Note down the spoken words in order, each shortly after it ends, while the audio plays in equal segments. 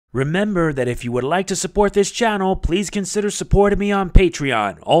Remember that if you would like to support this channel, please consider supporting me on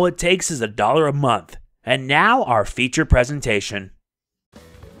Patreon. All it takes is $1 a month. And now, our feature presentation.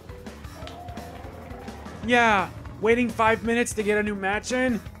 Yeah, waiting 5 minutes to get a new match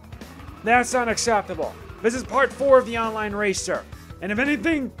in? That's unacceptable. This is part 4 of the online racer. And if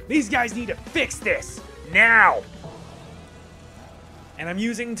anything, these guys need to fix this. Now! And I'm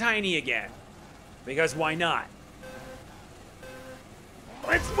using Tiny again. Because why not?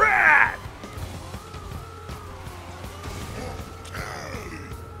 It's rad!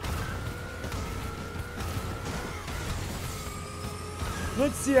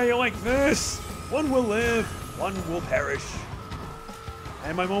 Let's see how you like this. One will live, one will perish.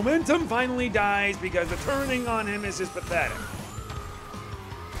 And my momentum finally dies because the turning on him is just pathetic.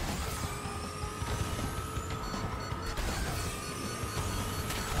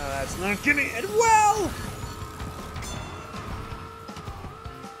 That's not gonna end well!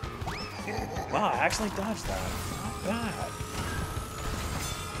 Wow, I actually dodged that. Not bad.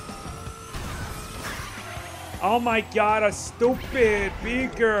 Oh my god, a stupid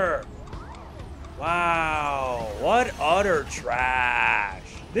beaker! Wow, what utter trash.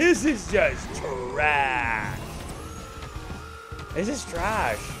 This is just trash. This is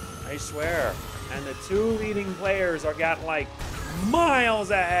trash, I swear. And the two leading players are got like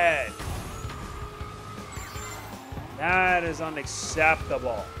miles ahead. That is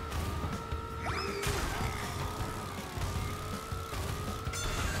unacceptable.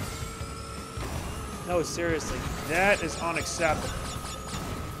 No, seriously, that is unacceptable.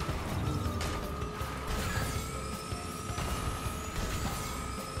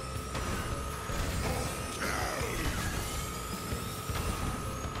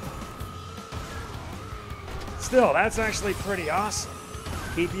 Still, that's actually pretty awesome.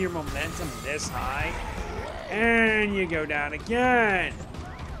 Keeping your momentum this high, and you go down again.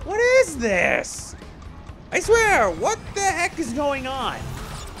 What is this? I swear, what the heck is going on?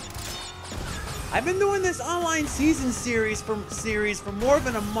 I've been doing this online season series for more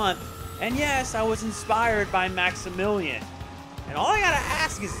than a month, and yes, I was inspired by Maximilian. And all I gotta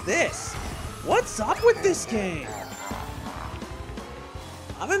ask is this: what's up with this game?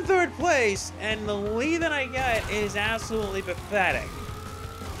 I'm in 3rd place, and the lead that I get is absolutely pathetic.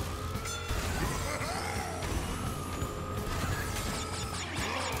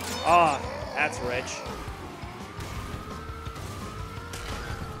 Ah, oh, that's rich.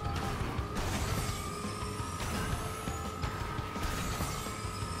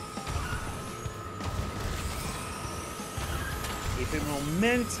 Keeping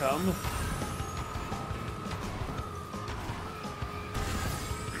momentum.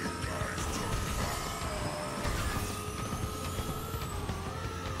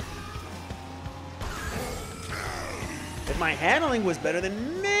 If my handling was better,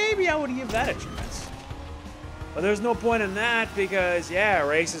 then maybe I would give that a chance. But there's no point in that because, yeah,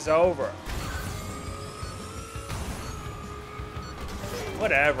 race is over.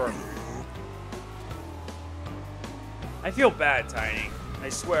 Whatever. I feel bad, Tiny. I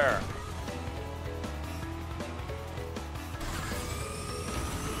swear.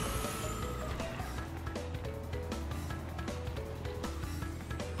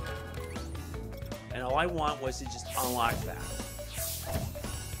 And all I want was to just unlock that.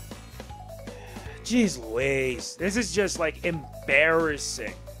 Jeez Louise. This is just, like,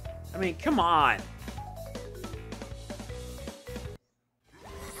 embarrassing. I mean, come on.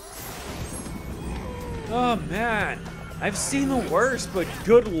 Oh, man. I've seen the worst, but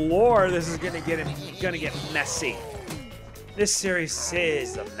good lord, this is gonna get messy. This series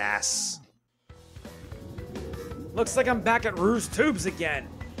is a mess. Looks like I'm back at Rouge Tubes again.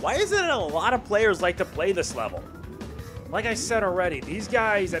 Why is it that a lot of players like to play this level? Like I said already, these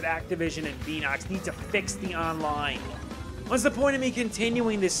guys at Activision and Beanox need to fix the online. What's the point of me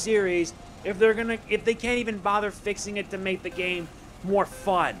continuing this series if they can't even bother fixing it to make the game more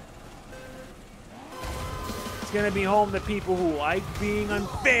fun? It's gonna be home to people who like being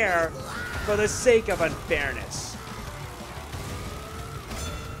unfair for the sake of unfairness.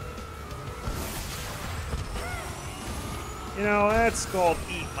 You know, that's called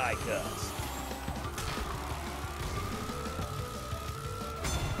eat my guts.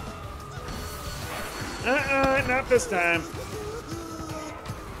 Not this time.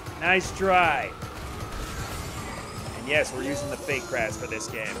 Nice try. And yes, we're using the fake crash for this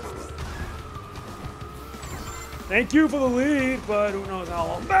game. Thank you for the lead, but who knows how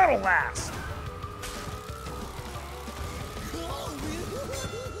long that'll last.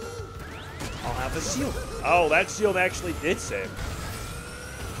 I'll have the shield. Oh, that shield actually did save.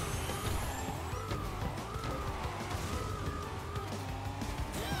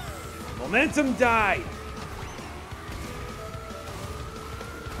 Momentum died.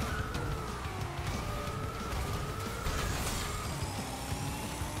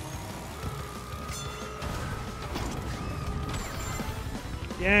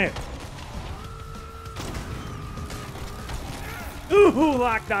 Yeah. Ooh,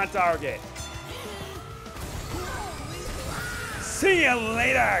 locked on target. See you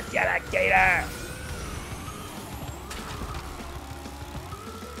later, get a gator.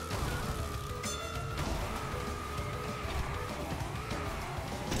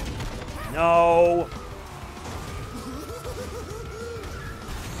 No.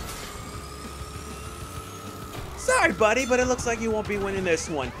 Sorry, buddy, but it looks like you won't be winning this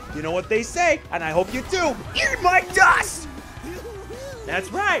one. You know what they say, and I hope you do. Eat my dust!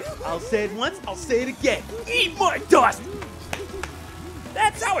 That's right. I'll say it once, I'll say it again. Eat my dust!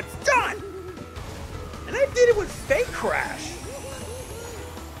 That's how it's done! And I did it with Fake Crash.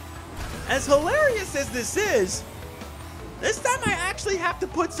 As hilarious as this is, this time I actually have to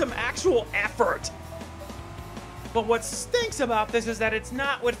put some actual effort. But what stinks about this is that it's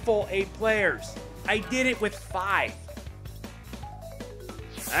not with full 8 players. I did it with 5.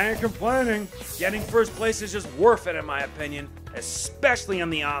 I ain't complaining. Getting first place is just worth it in my opinion, especially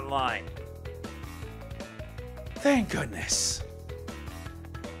on the online. Thank goodness.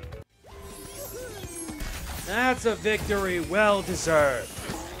 That's a victory well deserved.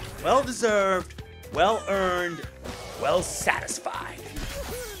 Well deserved, well earned, well satisfied.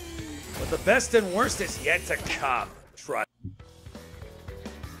 But the best and worst is yet to come. Trust.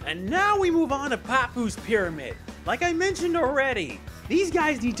 And now we move on to Papu's Pyramid. Like I mentioned already, these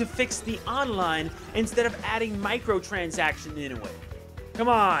guys need to fix the online instead of adding microtransaction into it. Come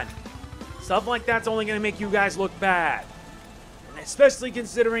on. Stuff like that's only gonna make you guys look bad. And especially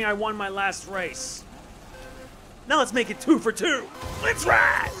considering I won my last race. Now let's make it 2 for 2. Let's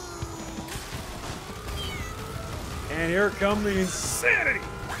ride! And here come the insanity.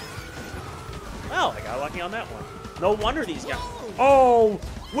 Well, I got lucky on that one. No wonder these guys. Oh,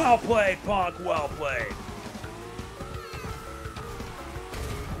 well played, Punk. Well played.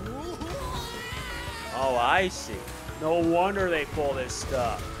 Oh, I see. No wonder they pull this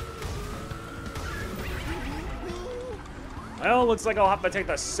stuff. Well, looks like I'll have to take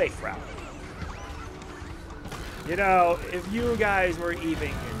the safe route. You know, if you guys were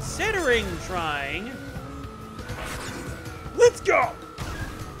even considering trying... Let's go!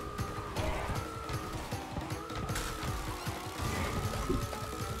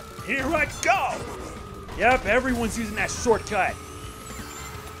 Here I go! Yep, everyone's using that shortcut.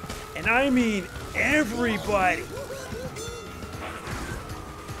 And I mean everybody.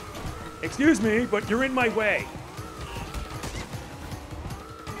 Excuse me, but you're in my way.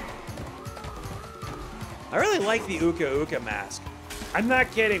 I really like the Uka Uka mask. I'm not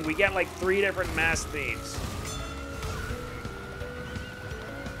kidding, we get like 3 different mask themes.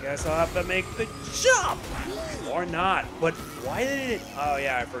 Guess I'll have to make the jump! Or not, but why did it... Oh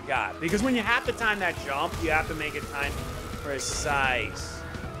yeah, I forgot. Because when you have to time that jump, you have to make it time precise.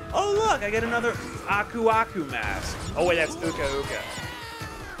 Oh look, I get another Aku Aku mask. Oh wait, that's Uka Uka.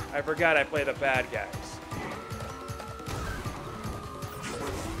 I forgot I play the bad guys.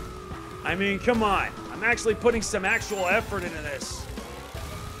 I mean, come on. I'm actually putting some actual effort into this.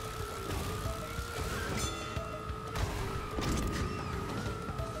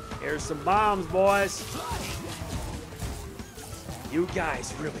 Here's some bombs, boys. You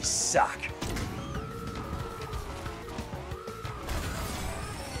guys really suck.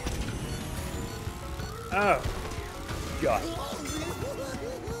 Oh, God.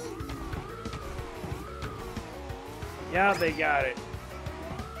 Yeah, they got it.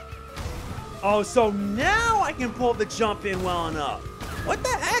 Oh, so now I can pull the jump in well enough. What the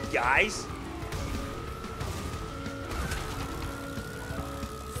heck, guys?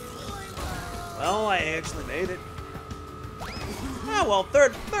 Well, I actually made it. Ah, well,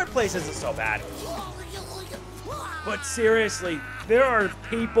 third place isn't so bad. But seriously, there are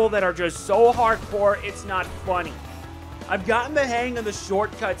people that are just so hardcore, it's not funny. I've gotten the hang of the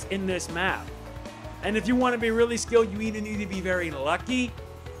shortcuts in this map. And if you want to be really skilled, you either need to be very lucky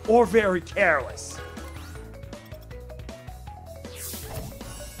or very careless.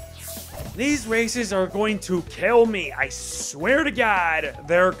 These races are going to kill me. I swear to God,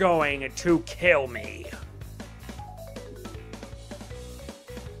 they're going to kill me.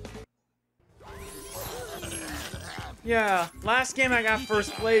 Yeah, last game I got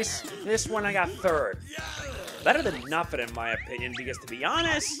first place. This one I got third. Better than nothing in my opinion, because to be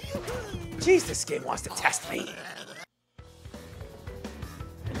honest, jeez, this game wants to test me.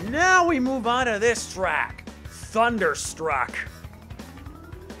 And now we move on to this track, Thunderstruck.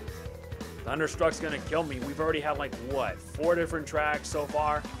 Thunderstruck's gonna kill me. We've already had like, what, 4 different tracks so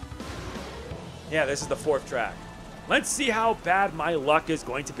far? Yeah, this is the 4th track. Let's see how bad my luck is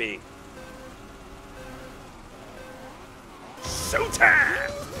going to be.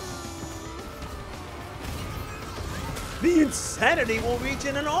 Showtime! The insanity will reach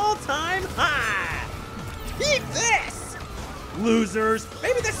an all-time high! Keep this! Losers!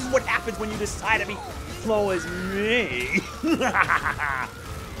 Maybe this is what happens when you decide to be slow as me.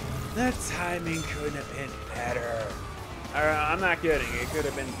 The timing couldn't have been better. I'm not kidding. It could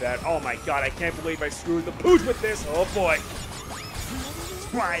have been better. Oh my god, I can't believe I screwed the pooch with this. Oh boy.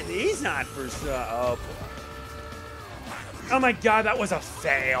 Why these not for oh boy. Oh my god, that was a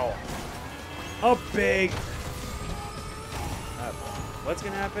fail. A big. What's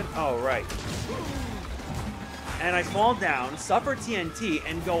gonna happen? Oh, right. And I fall down, suffer TNT,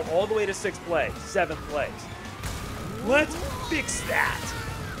 and go all the way to 6th place, 7th place. Let's fix that.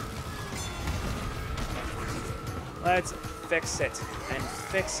 Let's fix it, and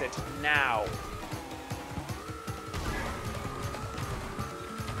fix it now.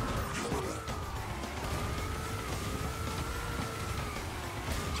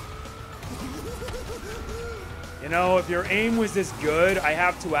 You know, if your aim was this good, I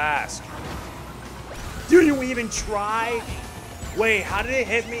have to ask. Didn't you even try? Wait, how did it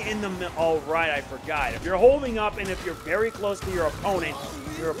hit me in the middle? Oh, right, I forgot. If you're holding up and if you're very close to your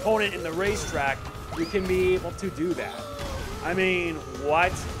opponent in the racetrack, you can be able to do that. I mean,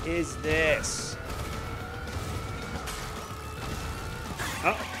 what is this?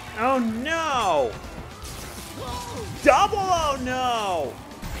 Oh no! Double oh no!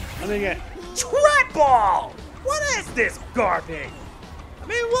 I'm gonna get triple! What is this garbage? I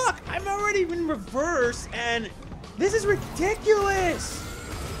mean, look, I'm already in reverse, and this is ridiculous.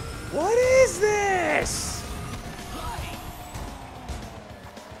 What is this?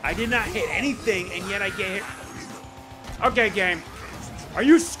 I did not hit anything, and yet I get hit. Okay, game. Are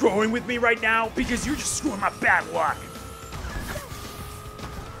you screwing with me right now? Because you're just screwing my bad luck.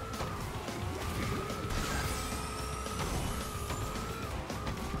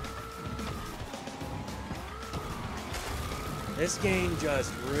 This game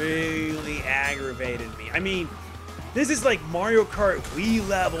just really aggravated me. I mean, this is like Mario Kart Wii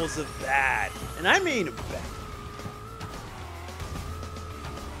levels of bad. And I mean bad.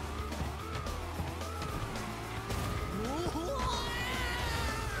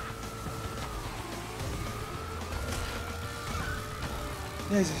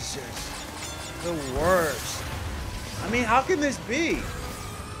 This is just the worst. I mean, how can this be?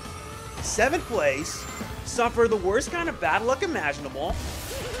 7th place, suffer the worst kind of bad luck imaginable,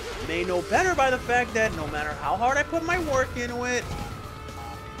 made no better by the fact that no matter how hard I put my work into it,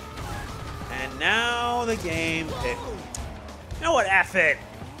 and now the game picked. You know what, F it.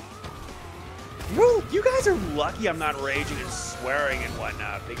 You guys are lucky I'm not raging and swearing and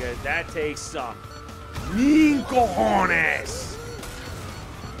whatnot, because that takes some mean cojones.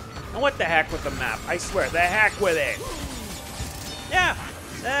 And what the heck with the map? I swear, the heck with it. Yeah,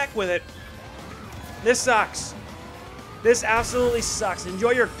 the heck with it. This sucks. This absolutely sucks.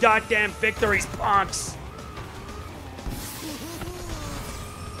 Enjoy your goddamn victories, punks.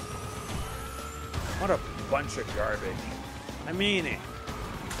 What a bunch of garbage. I mean it.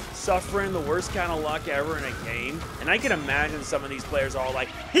 Suffering the worst kind of luck ever in a game. And I can imagine some of these players are all like,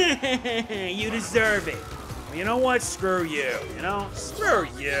 you deserve it. Well, you know what? Screw you. You know? Screw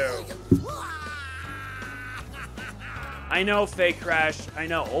you. I know, Fake Crash. I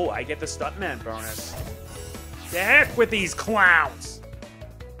know. Oh, I get the Stuntman bonus. The heck with these clowns.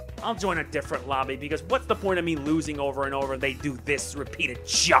 I'll join a different lobby because what's the point of me losing over and over? They do this repeated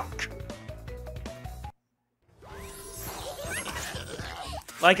junk.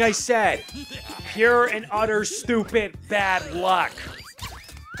 Like I said, pure and utter stupid bad luck.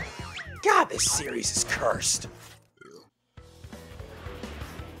 God, this series is cursed. You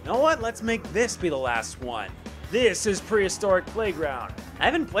know what? Let's make this be the last one. This is Prehistoric Playground. I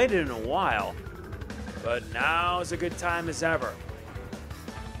haven't played it in a while, but now is a good time as ever.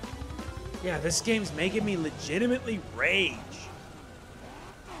 Yeah, this game's making me legitimately rage.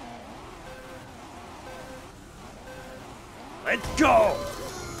 Let's go!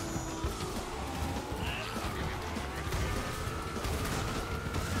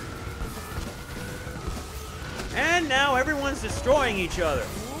 And now everyone's destroying each other.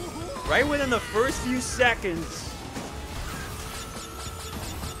 Right within the first few seconds.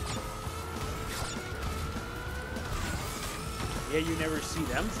 Yeah, you never see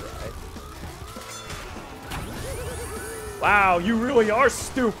them try. Wow, you really are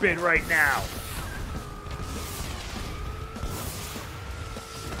stupid right now.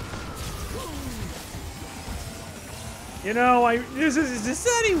 You know, is this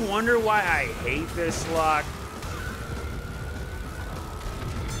any wonder why I hate this luck?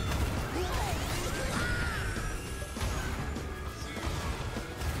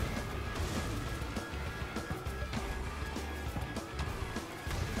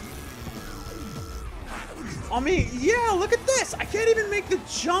 I mean, yeah, look at this. I can't even make the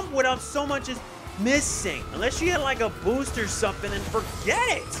jump without so much as missing. Unless you get like a boost or something, and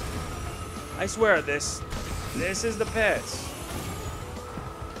forget it. I swear, this is the pits.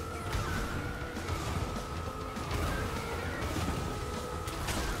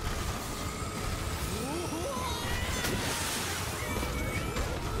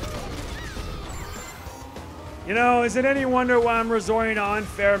 You know, is it any wonder why I'm resorting to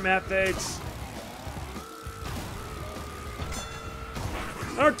unfair methods?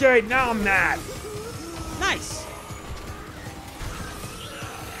 Okay, now I'm mad. Nice.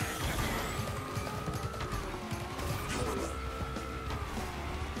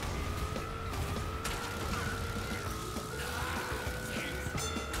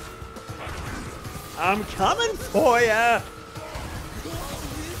 I'm coming for ya.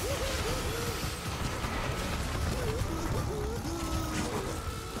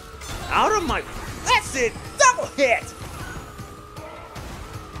 Out of my... That's it! Double hit!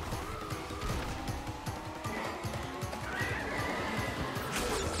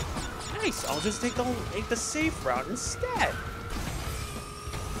 Nice, I'll just take the safe route instead.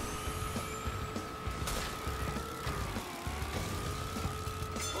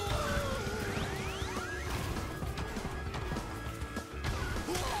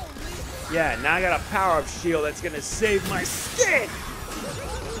 Yeah, now I got a power-up shield that's gonna save my skin!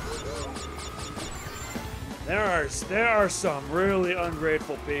 There are some really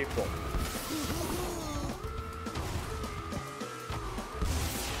ungrateful people.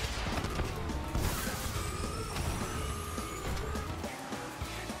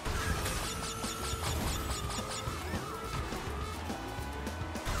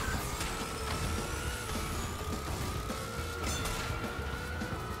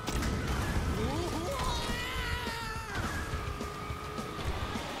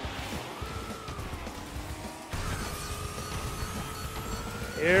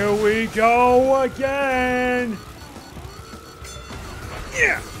 Here we go again!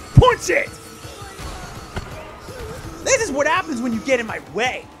 Yeah! Punch it! This is what happens when you get in my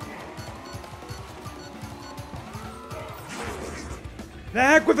way! The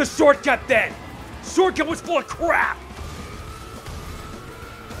heck with the shortcut then! Shortcut was full of crap!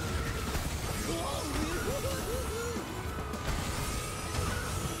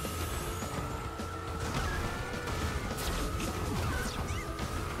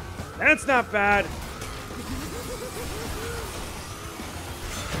 That's not bad.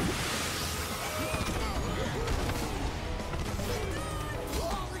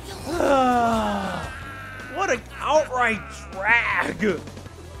 What an outright drag.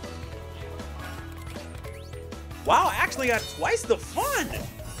 Wow, I actually got twice the fun.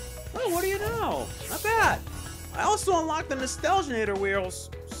 Well, what do you know? Not bad. I also unlocked the Nostalginator wheels,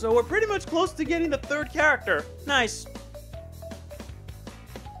 so we're pretty much close to getting the third character. Nice.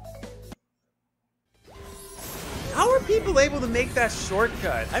 How are people able to make that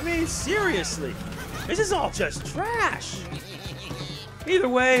shortcut? I mean, seriously, this is all just trash. Either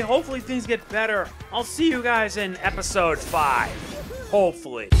way, hopefully things get better. I'll see you guys in episode 5.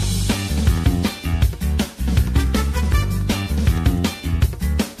 Hopefully.